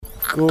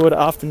Good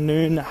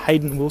afternoon,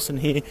 Hayden Wilson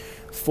here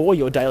for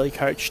your Daily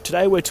Coach.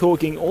 Today we're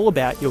talking all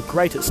about your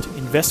greatest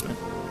investment.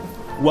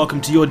 Welcome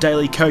to your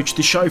Daily Coach,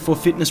 the show for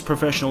fitness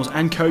professionals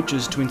and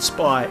coaches to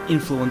inspire,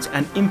 influence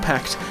and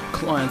impact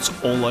clients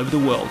all over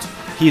the world.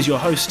 Here's your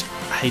host,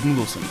 Hayden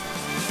Wilson.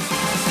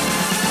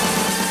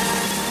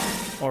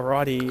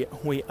 Alrighty,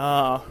 we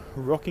are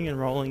rocking and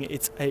rolling.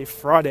 It's a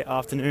Friday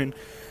afternoon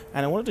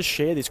and I wanted to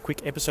share this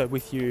quick episode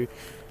with you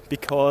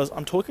because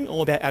I'm talking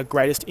all about our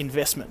greatest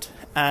investment.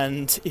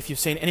 And if you've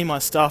seen any of my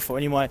stuff or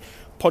any of my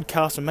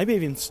podcasts, or maybe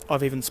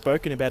I've even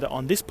spoken about it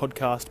on this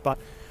podcast, but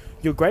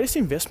your greatest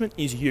investment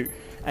is you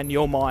and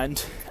your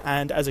mind.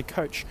 And as a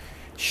coach,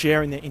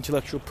 sharing their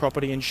intellectual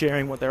property and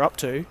sharing what they're up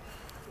to,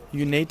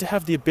 you need to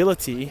have the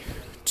ability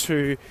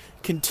to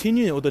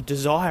continue, or the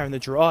desire and the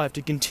drive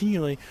to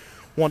continually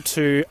want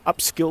to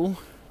upskill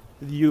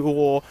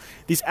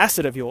this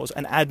asset of yours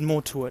and add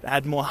more to it,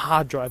 add more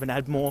hard drive and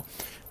add more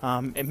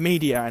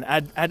media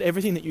and add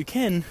everything that you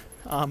can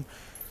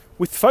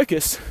with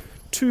focus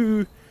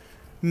to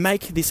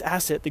make this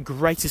asset the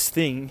greatest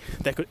thing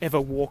that could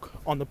ever walk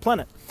on the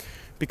planet.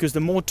 Because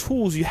the more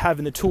tools you have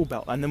in the tool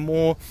belt and the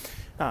more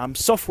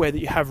software that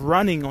you have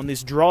running on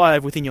this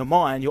drive within your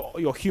mind,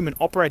 your human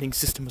operating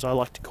system, as I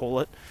like to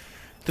call it,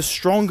 the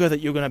stronger that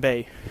you're going to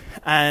be.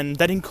 And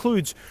that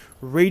includes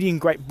reading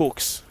great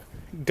books,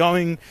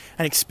 going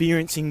and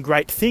experiencing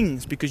great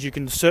things, because you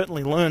can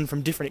certainly learn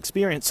from different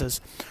experiences.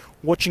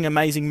 Watching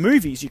amazing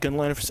movies, you can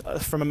learn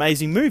from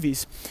amazing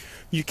movies.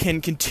 You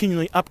can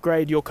continually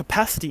upgrade your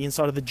capacity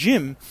inside of the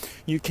gym.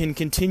 You can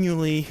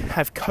continually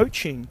have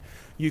coaching.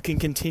 You can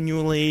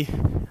continually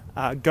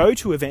go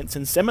to events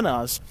and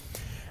seminars.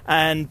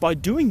 And by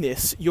doing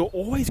this, you're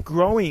always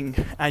growing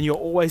and you're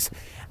always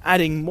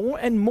adding more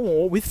and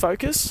more with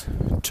focus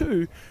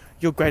to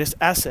your greatest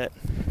asset.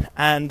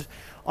 And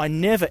I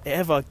never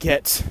ever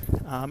get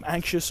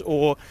anxious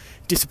or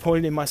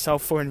disappointed in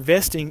myself for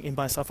investing in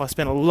myself. I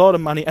spend a lot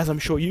of money, as I'm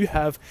sure you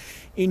have,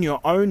 in your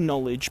own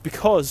knowledge,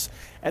 because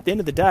at the end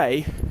of the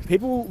day,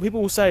 people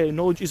will say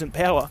knowledge isn't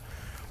power.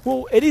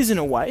 Well, it is in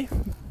a way,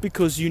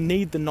 because you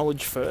need the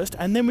knowledge first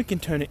and then we can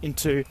turn it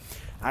into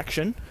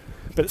action.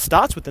 But it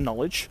starts with the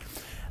knowledge,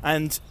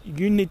 and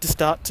you need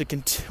to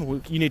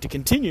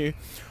continue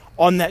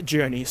on that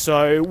journey.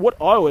 So what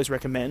I always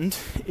recommend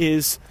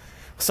is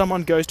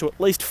someone goes to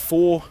at least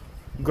 4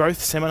 growth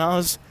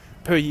seminars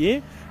per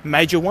year,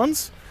 major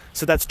ones.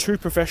 So that's 2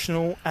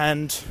 professional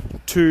and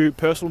 2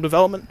 personal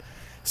development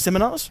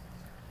seminars.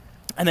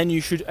 And then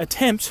you should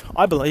attempt,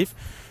 I believe,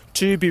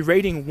 to be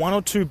reading 1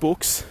 or 2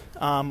 books,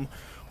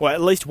 or at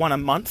least 1 a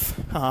month,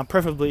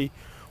 preferably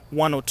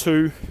 1 or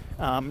 2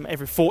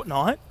 every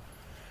fortnight.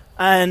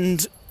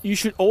 And you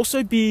should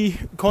also be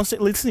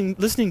constantly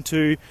listening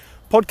to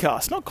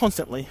podcasts. Not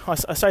constantly, I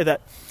say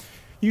that.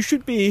 You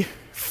should be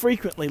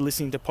frequently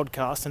listening to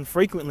podcasts and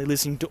frequently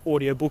listening to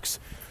audiobooks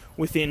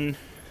within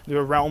the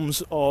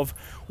realms of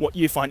what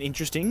you find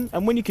interesting.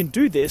 And when you can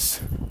do this,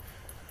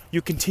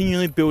 you're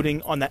continually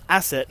building on that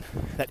asset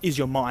that is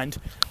your mind.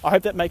 I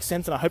hope that makes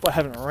sense, and I hope I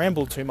haven't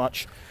rambled too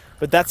much,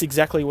 but that's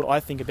exactly what I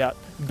think about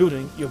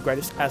building your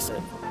greatest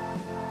asset.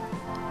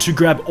 To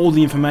grab all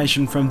the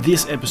information from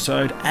this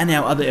episode and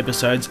our other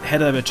episodes,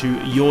 head over to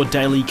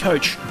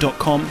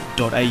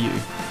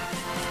yourdailycoach.com.au.